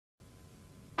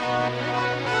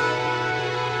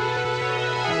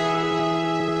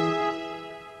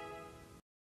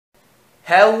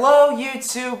Hello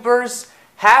YouTubers,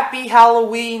 happy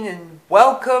Halloween and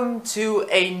welcome to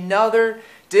another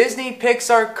Disney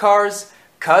Pixar Cars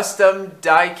custom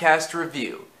diecast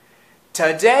review.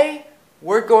 Today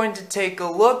we're going to take a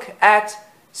look at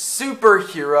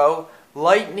Superhero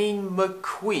Lightning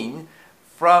McQueen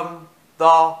from the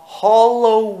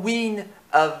Hauloween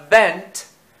event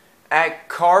at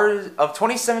of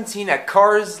 2017 at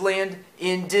Carsland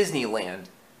in Disneyland.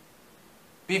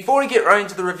 Before we get right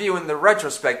into the review and the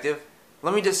retrospective,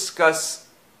 let me discuss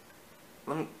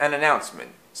an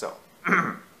announcement. So,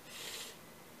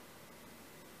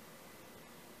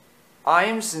 I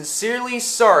am sincerely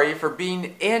sorry for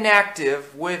being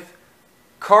inactive with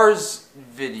Cars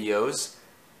videos.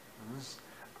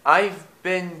 I've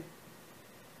been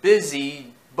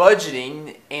busy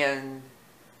budgeting and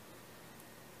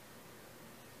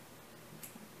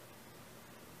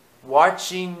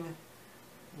watching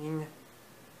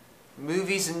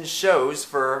movies and shows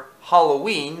for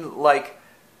Halloween, like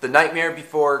The Nightmare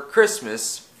Before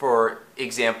Christmas, for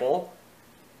example,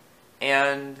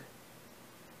 and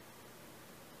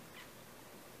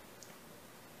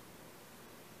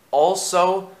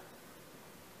also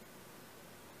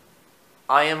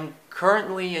I am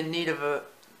currently in need of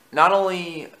not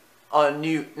only a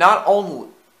new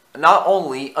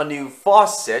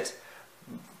faucet,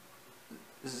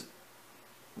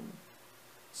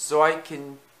 so I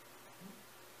can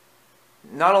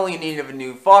not only in need of a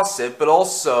new faucet, but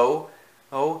also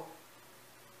 12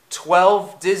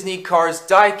 DisneyCars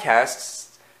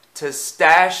diecasts to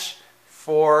stash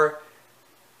for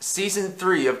Season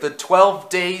 3 of the 12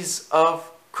 Days of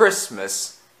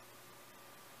Christmas.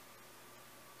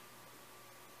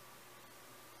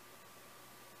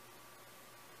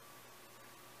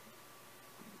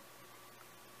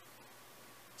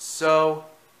 So,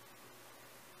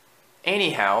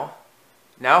 anyhow,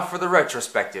 now for the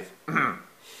retrospective.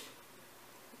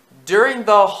 During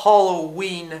the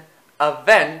Halloween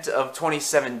event of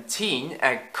 2017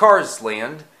 at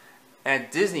Carsland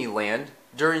at Disneyland,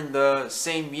 during the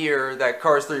same year that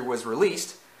Cars 3 was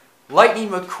released, Lightning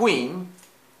McQueen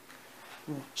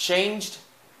changed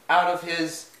out of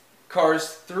his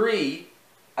Cars 3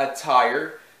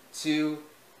 attire to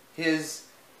his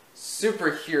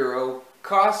superhero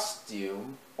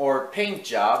costume or paint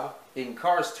job in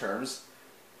Cars terms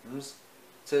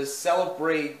to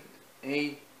celebrate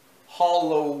a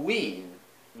Halloween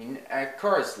at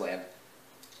Carsland.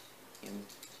 And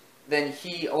then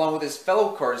he, along with his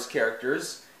fellow Cars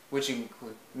characters, which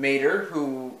include Mater,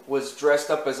 who was dressed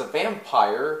up as a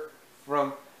vampire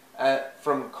from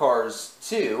Cars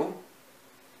 2,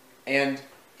 and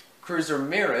Cruz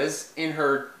Ramirez, in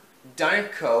her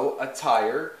Dinoco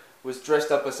attire, was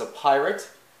dressed up as a pirate.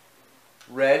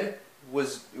 Red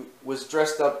was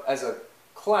dressed up as a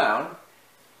clown,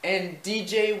 and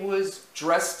DJ was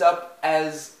dressed up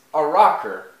as a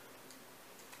rocker.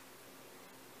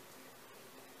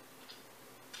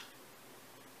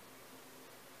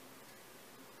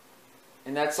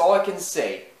 And that's all I can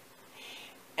say.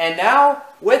 And now,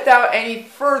 without any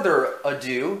further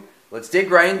ado, let's dig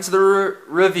right into the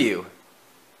review.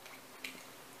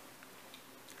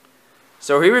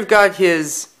 So here we've got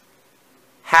his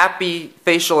happy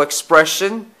facial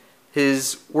expression,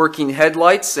 his working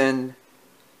headlights, and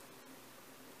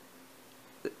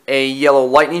a yellow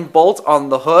lightning bolt on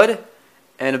the hood,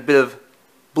 and a bit of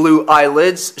blue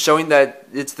eyelids showing that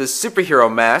it's the superhero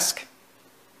mask.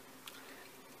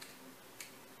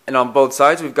 And on both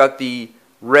sides we've got the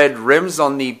red rims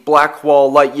on the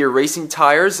Blackwall Lightyear racing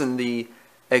tires, and the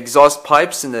exhaust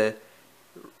pipes, and the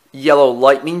yellow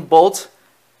lightning bolt,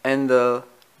 and the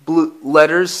blue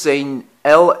letters saying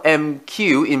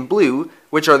LMQ in blue,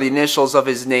 which are the initials of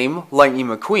his name, Lightning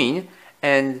McQueen,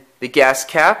 and the gas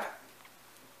cap.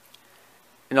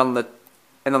 And on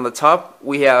the top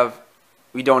we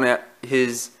don't have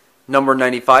his number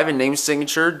 95 and name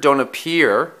signature don't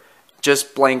appear,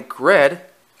 just blank red.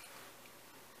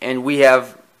 And we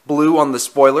have blue on the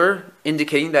spoiler,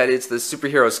 indicating that it's the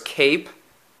superhero's cape.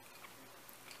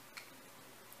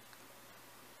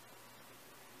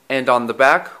 And on the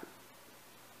back,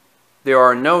 there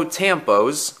are no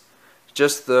tampos,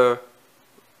 just the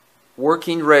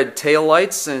working red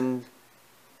taillights and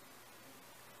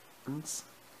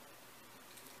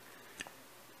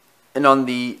on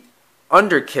the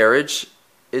undercarriage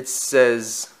it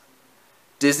says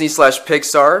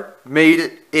Disney/Pixar,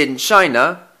 made in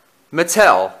China,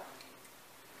 Mattel.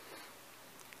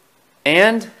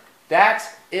 And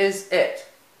that is it.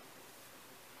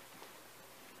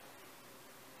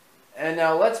 And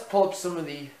now let's pull up some of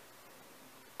the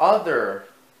other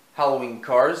Halloween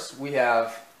cars. We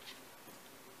have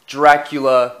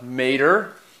Dracula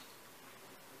Mater,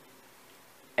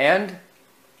 and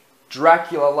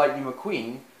Dracula Lightning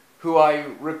McQueen, who I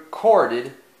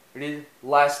recorded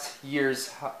last year's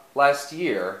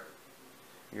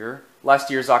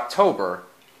October.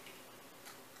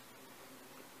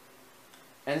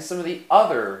 And some of the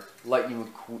other Lightning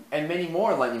McQueen, and many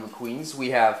more Lightning McQueens. We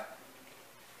have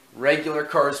regular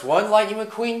Cars 1 Lightning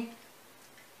McQueen,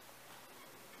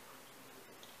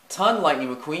 Ton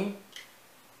Lightning McQueen,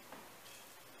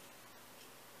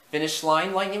 Finish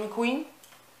Line Lightning McQueen,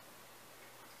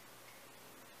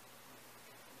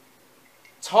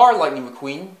 Tar Lightning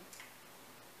McQueen,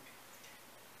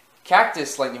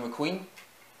 Cactus Lightning McQueen,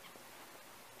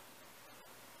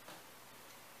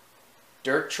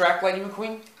 Dirt Track Lightning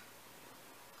McQueen,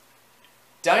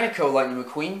 Dynaco Lightning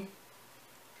McQueen,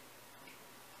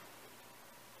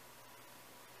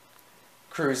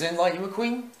 Cruisin' Lightning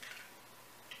McQueen,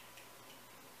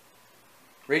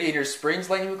 Radiator Springs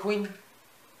Lightning McQueen,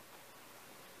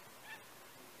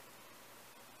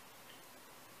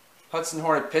 Hudson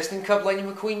Hornet Piston Cup Lightning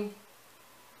McQueen,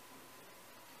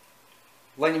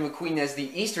 Lightning McQueen as the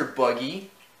Easter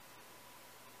Buggy,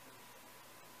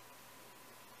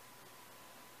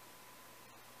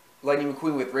 Lightning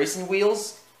McQueen with racing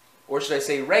wheels, or should I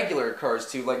say regular Cars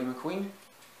 2 Lightning McQueen,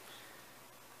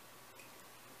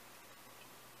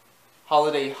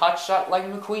 Holiday Hotshot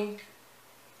Lightning McQueen,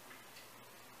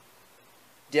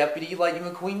 Deputy Lightning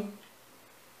McQueen,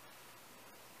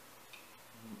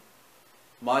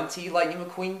 Monty Lightning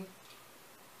McQueen,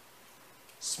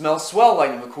 Smell Swell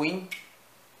Lightning McQueen,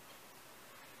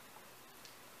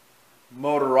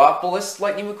 Motoropolis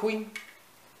Lightning McQueen,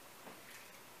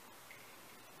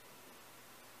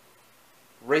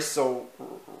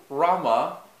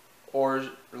 Racerama or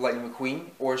Lightning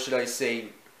McQueen, or should I say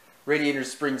Radiator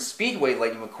Springs Speedway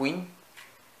Lightning McQueen,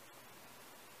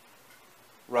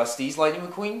 Rusty's Lightning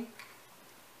McQueen,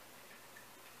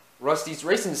 Rusty's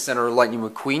Racing Center Lightning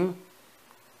McQueen,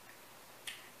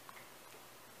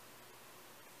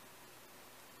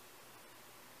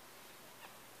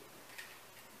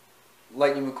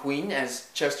 Lightning McQueen as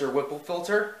Chester Whipple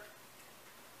Filter,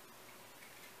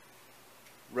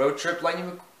 Road Trip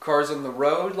Lightning Cars on the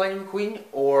Road Lightning McQueen,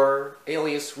 or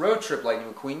alias Road Trip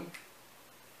Lightning McQueen.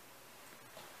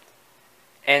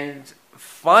 And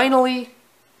finally,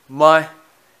 my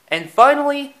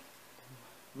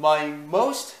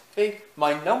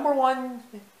number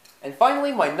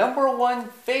one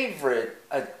favorite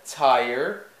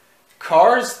attire,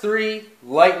 Cars 3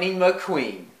 Lightning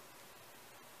McQueen.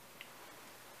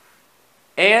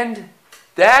 And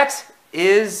that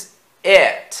is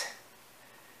it.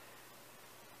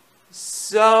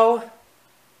 So,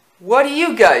 what do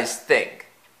you guys think?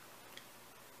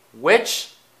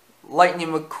 Which Lightning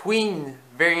McQueen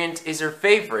variant is your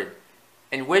favorite?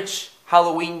 And which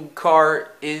Halloween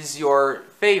car is your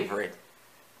favorite?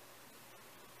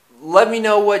 Let me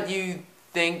know what you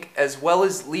think, as well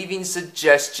as leaving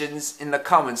suggestions in the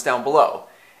comments down below.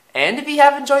 And if you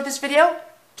have enjoyed this video,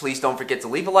 please don't forget to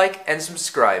leave a like and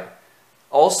subscribe.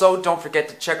 Also, don't forget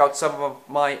to check out some of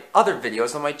my other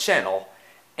videos on my channel.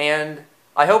 And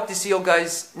I hope to see you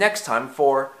guys next time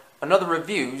for another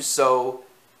review, so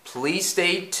please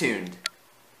stay tuned.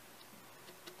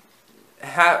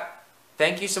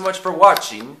 Thank you so much for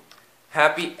watching.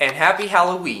 Happy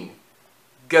Halloween.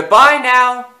 Goodbye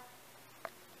now!